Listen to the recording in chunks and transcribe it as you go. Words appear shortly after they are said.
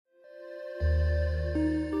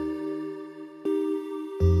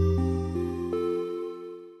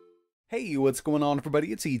Hey, what's going on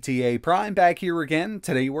everybody? It's ETAPRIME back here again.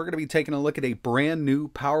 Today we're going to be taking a look at a brand new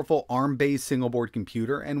powerful ARM-based single board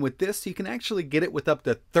computer, and with this you can actually get it with up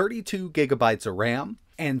to 32 gigabytes of RAM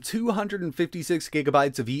and 256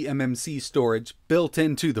 gigabytes of eMMc storage built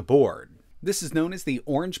into the board. This is known as the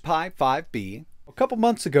OrangePi 5B. A couple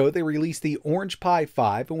months ago, they released the OrangePi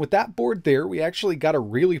 5, and with that board there, we actually got a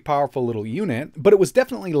really powerful little unit, but it was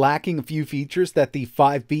definitely lacking a few features that the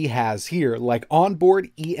 5B has here, like onboard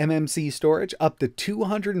eMMc storage up to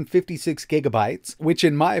 256 gigabytes, which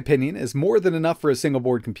in my opinion is more than enough for a single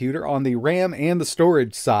board computer on the RAM and the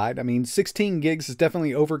storage side. I mean, 16 gigs is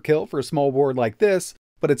definitely overkill for a small board like this,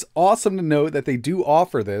 but it's awesome to know that they do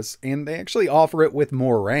offer this, and they actually offer it with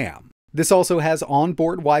more RAM. This also has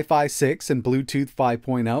onboard Wi-Fi 6 and Bluetooth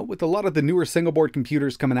 5.0. With a lot of the newer single board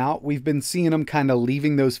computers coming out, we've been seeing them kind of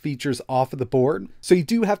leaving those features off of the board. So you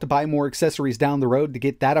do have to buy more accessories down the road to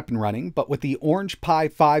get that up and running, but with the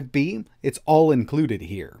OrangePi 5B, it's all included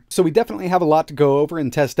here. So we definitely have a lot to go over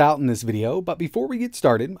and test out in this video, but before we get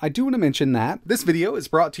started, I do want to mention that this video is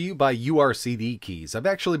brought to you by URCD keys. I've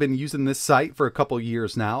actually been using this site for a couple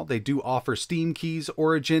years now. They do offer Steam keys,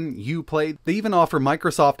 Origin, Uplay. They even offer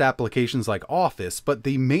Microsoft applications like Office, but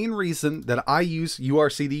the main reason that I use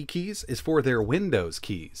URCD keys is for their Windows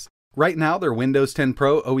keys. Right now, their Windows 10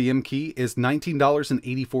 Pro OEM key is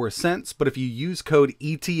 $19.84, but if you use code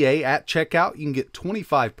ETA at checkout, you can get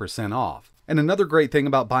 25% off. And another great thing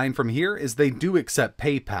about buying from here is they do accept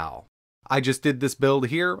PayPal. I just did this build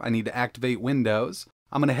here. I need to activate Windows.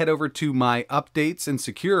 I'm going to head over to my updates and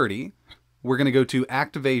security. We're going to go to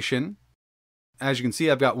activation. As you can see,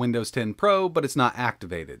 I've got Windows 10 Pro, but it's not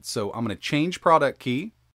activated. So I'm going to change product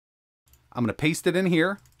key. I'm going to paste it in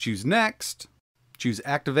here, choose next, choose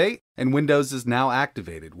activate, and Windows is now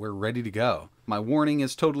activated. We're ready to go. My warning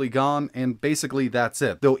is totally gone, and basically that's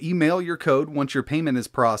it. They'll email your code once your payment is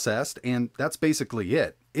processed, and that's basically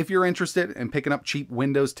it. If you're interested in picking up cheap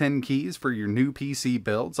Windows 10 keys for your new PC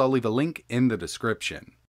builds, I'll leave a link in the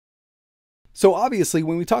description. So obviously,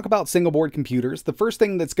 when we talk about single board computers, the first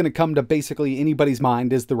thing that's going to come to basically anybody's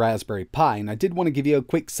mind is the Raspberry Pi, and I did want to give you a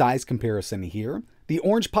quick size comparison here. The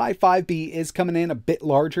OrangePi 5B is coming in a bit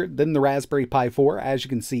larger than the Raspberry Pi 4, as you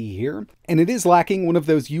can see here, and it is lacking one of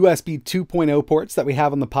those USB 2.0 ports that we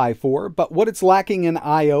have on the Pi 4, but what it's lacking in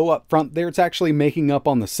I/O up front there, it's actually making up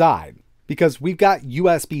on the side, because we've got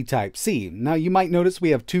USB Type-C. Now you might notice we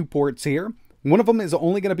have two ports here. One of them is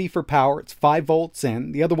only going to be for power, it's 5 volts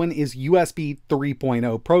in. The other one is USB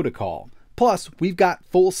 3.0 protocol. Plus, we've got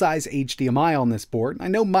full-size HDMI on this board. I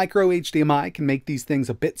know micro HDMI can make these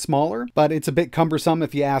things a bit smaller, but it's a bit cumbersome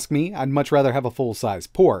if you ask me. I'd much rather have a full-size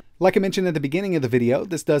port. Like I mentioned at the beginning of the video,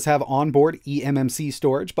 this does have onboard eMMc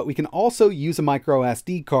storage, but we can also use a micro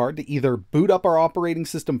SD card to either boot up our operating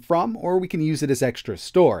system from, or we can use it as extra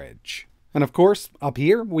storage. And of course, up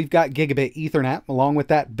here, we've got gigabit Ethernet along with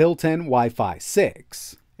that built-in Wi-Fi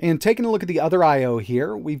 6. And taking a look at the other I/O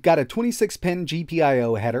here, we've got a 26-pin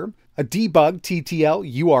GPIO header, a debug TTL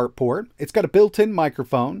UART port, it's got a built-in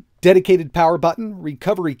microphone, dedicated power button,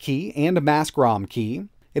 recovery key, and a mask ROM key.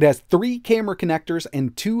 It has 3 camera connectors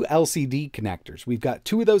and 2 LCD connectors. We've got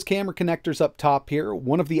 2 of those camera connectors up top here,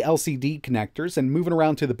 one of the LCD connectors, and moving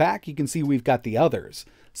around to the back, you can see we've got the others.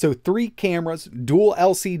 So 3 cameras, dual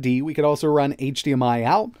LCD. We could also run HDMI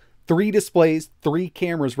out, 3 displays, 3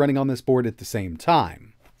 cameras running on this board at the same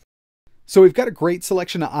time. So we've got a great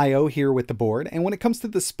selection of I/O here with the board, and when it comes to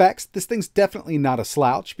the specs, this thing's definitely not a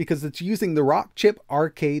slouch because it's using the Rockchip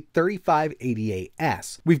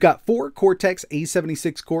RK3588S. We've got 4 Cortex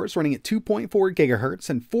A76 cores running at 2.4 GHz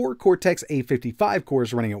and 4 Cortex A55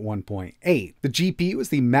 cores running at 1.8. The GPU is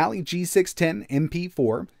the Mali G610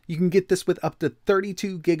 MP4. You can get this with up to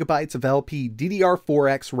 32 gigabytes of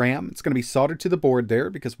LPDDR4X RAM. It's going to be soldered to the board there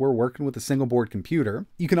because we're working with a single board computer.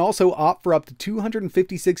 You can also opt for up to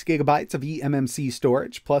 256 gigabytes of eMMc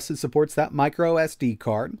storage, plus it supports that micro SD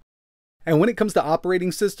card. And when it comes to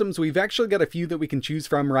operating systems, we've actually got a few that we can choose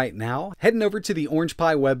from right now. Heading over to the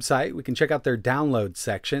OrangePi website, we can check out their download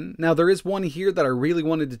section. Now there is one here that I really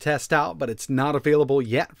wanted to test out, but it's not available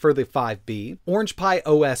yet for the 5B. OrangePi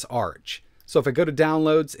OS Arch. So if I go to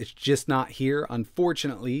downloads, it's just not here.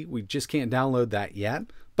 Unfortunately, we just can't download that yet.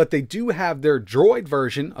 But they do have their Droid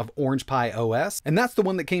version of OrangePi OS, and that's the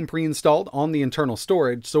one that came pre-installed on the internal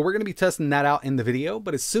storage. So we're going to be testing that out in the video.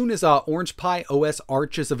 But as soon as OrangePi OS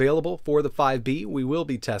Arch is available for the 5B, we will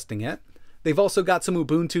be testing it. They've also got some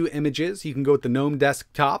Ubuntu images. You can go with the GNOME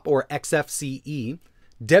Desktop or XFCE.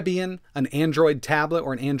 Debian, an Android tablet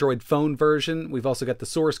or an Android phone version. We've also got the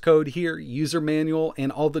source code here, user manual,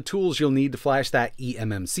 and all the tools you'll need to flash that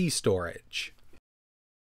eMMc storage.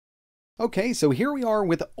 Okay, so here we are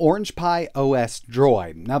with OrangePi OS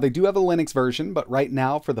Droid. Now they do have a Linux version, but right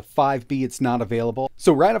now for the 5B it's not available.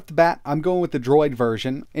 So right off the bat, I'm going with the Droid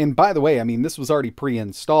version. And by the way, I mean, this was already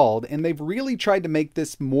pre-installed, and they've really tried to make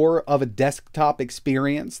this more of a desktop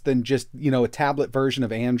experience than just, a tablet version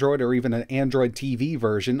of Android or even an Android TV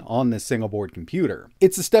version on this single board computer.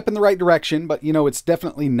 It's a step in the right direction, but it's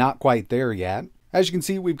definitely not quite there yet. As you can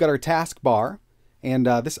see, we've got our taskbar. And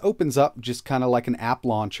this opens up just kind of like an app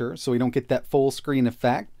launcher, so we don't get that full screen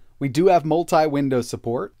effect. We do have multi-window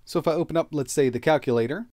support. So if I open up, let's say, the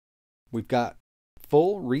calculator, we've got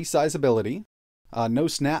full resizability. No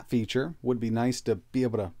snap feature. Would be nice to be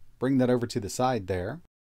able to bring that over to the side there.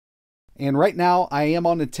 And right now, I am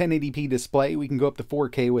on a 1080p display. We can go up to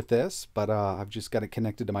 4K with this, but I've just got it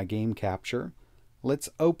connected to my game capture. Let's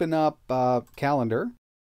open up calendar.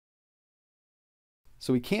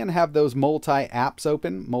 So we can have those multi-apps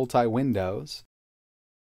open, multi-windows.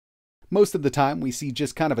 Most of the time we see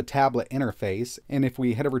just kind of a tablet interface, and if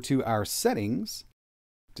we head over to our settings,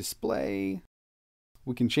 display,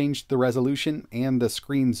 we can change the resolution and the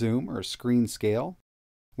screen zoom or screen scale.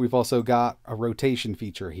 We've also got a rotation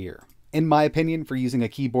feature here. In my opinion, for using a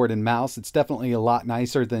keyboard and mouse, it's definitely a lot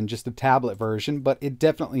nicer than just a tablet version, but it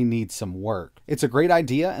definitely needs some work. It's a great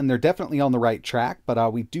idea, and they're definitely on the right track,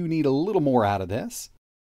 but we do need a little more out of this.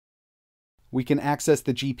 We can access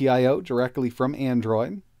the GPIO directly from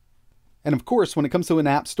Android. And of course, when it comes to an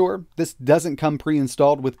app store, this doesn't come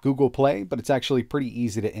pre-installed with Google Play, but it's actually pretty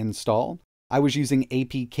easy to install. I was using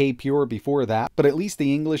APK Pure before that, but at least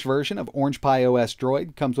the English version of OrangePi OS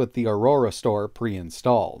Droid comes with the Aurora Store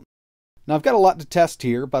pre-installed. Now I've got a lot to test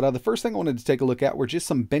here, but the first thing I wanted to take a look at were just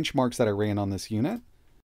some benchmarks that I ran on this unit.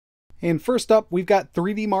 And first up, we've got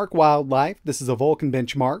 3D Mark Wildlife. This is a Vulkan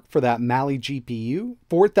benchmark for that Mali GPU,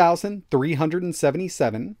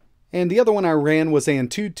 4,377. And the other one I ran was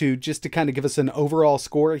Antutu, just to kind of give us an overall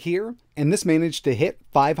score here. And this managed to hit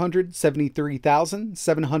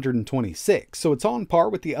 573,726. So it's on par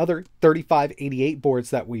with the other 3588 boards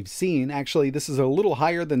that we've seen. Actually, this is a little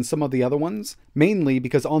higher than some of the other ones, mainly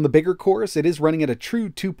because on the bigger cores, it is running at a true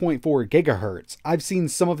 2.4 gigahertz. I've seen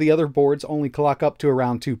some of the other boards only clock up to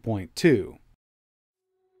around 2.2.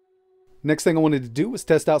 Next thing I wanted to do was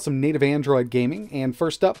test out some native Android gaming. And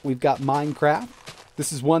first up, we've got Minecraft.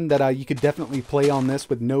 This is one that you could definitely play on this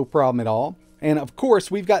with no problem at all. And of course,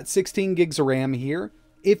 we've got 16 gigs of RAM here.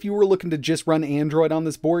 If you were looking to just run Android on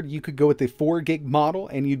this board, you could go with the 4 gig model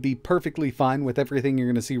and you'd be perfectly fine with everything you're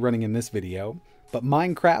going to see running in this video. But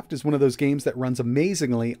Minecraft is one of those games that runs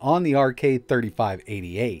amazingly on the Arcade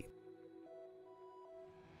 3588.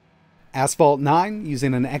 Asphalt 9,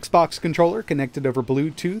 using an Xbox controller connected over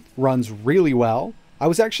Bluetooth, runs really well. I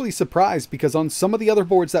was actually surprised because on some of the other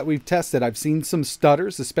boards that we've tested, I've seen some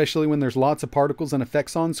stutters, especially when there's lots of particles and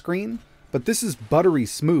effects on screen. But this is buttery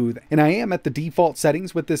smooth, and I am at the default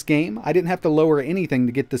settings with this game. I didn't have to lower anything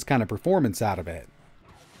to get this kind of performance out of it.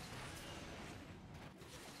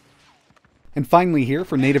 And finally here,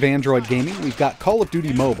 for native Android gaming, we've got Call of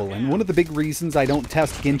Duty Mobile, and one of the big reasons I don't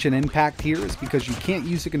test Genshin Impact here is because you can't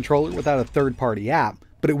use a controller without a third-party app.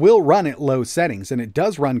 But it will run at low settings, and it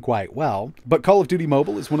does run quite well. But Call of Duty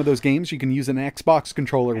Mobile is one of those games you can use an Xbox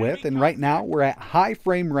controller with, and right now we're at high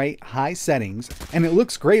frame rate, high settings, and it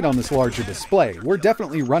looks great on this larger display. We're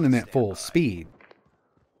definitely running at full speed.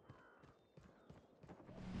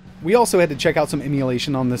 We also had to check out some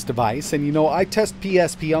emulation on this device, and I test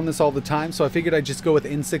PSP on this all the time, so I figured I'd just go with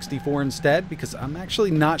N64 instead, because I'm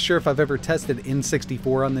actually not sure if I've ever tested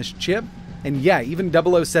N64 on this chip. And yeah, even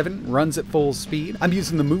 007 runs at full speed. I'm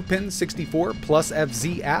using the Mupin 64 plus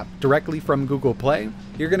FZ app directly from Google Play.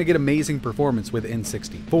 You're going to get amazing performance with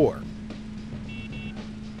N64.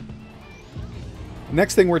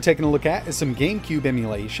 Next thing we're taking a look at is some Gamecube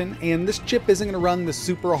emulation, and this chip isn't going to run the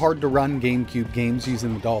super hard to run Gamecube games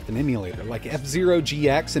using the Dolphin emulator. Like F-Zero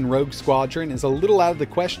GX and Rogue Squadron is a little out of the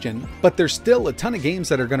question, but there's still a ton of games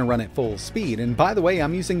that are going to run at full speed. And by the way,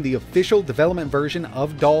 I'm using the official development version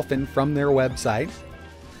of Dolphin from their website.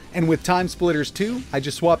 And with Time Splitters 2, I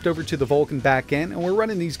just swapped over to the Vulkan backend, and we're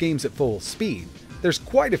running these games at full speed. There's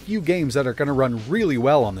quite a few games that are going to run really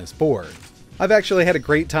well on this board. I've actually had a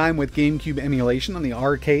great time with Gamecube emulation on the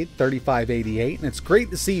Arcade 3588, and it's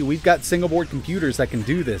great to see we've got single board computers that can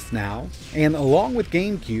do this now. And along with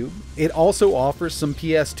Gamecube, it also offers some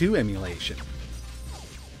PS2 emulation.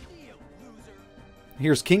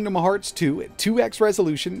 Here's Kingdom Hearts 2 at 2x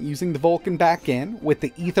resolution using the Vulkan backend with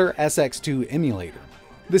the Aethersx2 Emulator.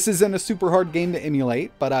 This isn't a super hard game to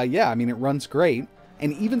emulate, but yeah, I mean, it runs great.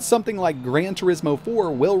 And even something like Gran Turismo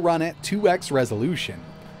 4 will run at 2x resolution.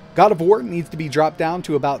 God of War needs to be dropped down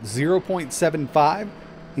to about 0.75,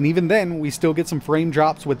 And even then, we still get some frame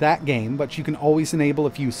drops with that game, but you can always enable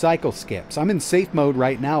a few cycle skips. I'm in safe mode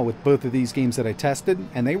right now with both of these games that I tested,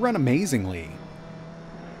 and they run amazingly.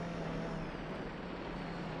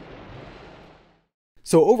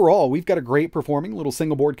 So overall, we've got a great performing little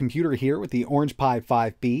single board computer here with the OrangePi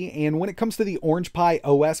 5B, and when it comes to the OrangePi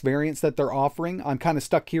OS variants that they're offering, I'm kind of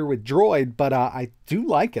stuck here with Droid, but I do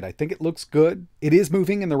like it. I think it looks good. It is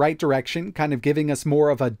moving in the right direction, kind of giving us more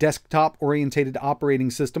of a desktop-oriented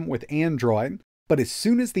operating system with Android, but as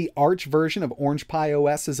soon as the Arch version of OrangePi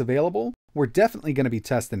OS is available, we're definitely going to be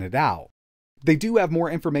testing it out. They do have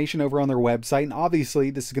more information over on their website, and obviously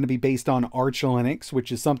this is going to be based on Arch Linux,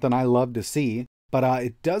 which is something I love to see. But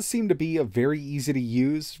it does seem to be a very easy to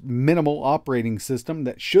use, minimal operating system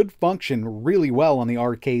that should function really well on the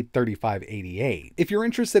Arcade 3588. If you're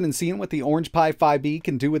interested in seeing what the OrangePi 5B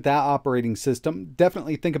can do with that operating system,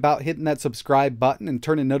 definitely think about hitting that subscribe button and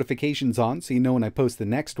turning notifications on so you know when I post the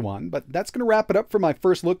next one. But that's going to wrap it up for my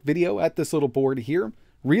first look video at this little board here.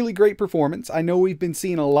 Really great performance. I know we've been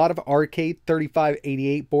seeing a lot of Arcade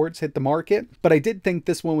 3588 boards hit the market, but I did think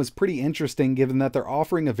this one was pretty interesting given that they're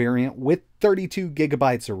offering a variant with 32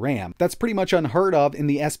 gigabytes of RAM. That's pretty much unheard of in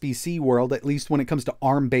the SBC world, at least when it comes to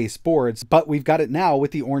ARM-based boards, but we've got it now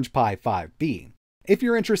with the OrangePi 5B. If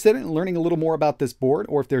you're interested in learning a little more about this board,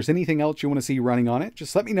 or if there's anything else you want to see running on it,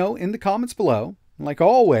 just let me know in the comments below. And like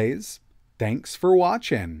always, thanks for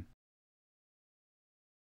watching.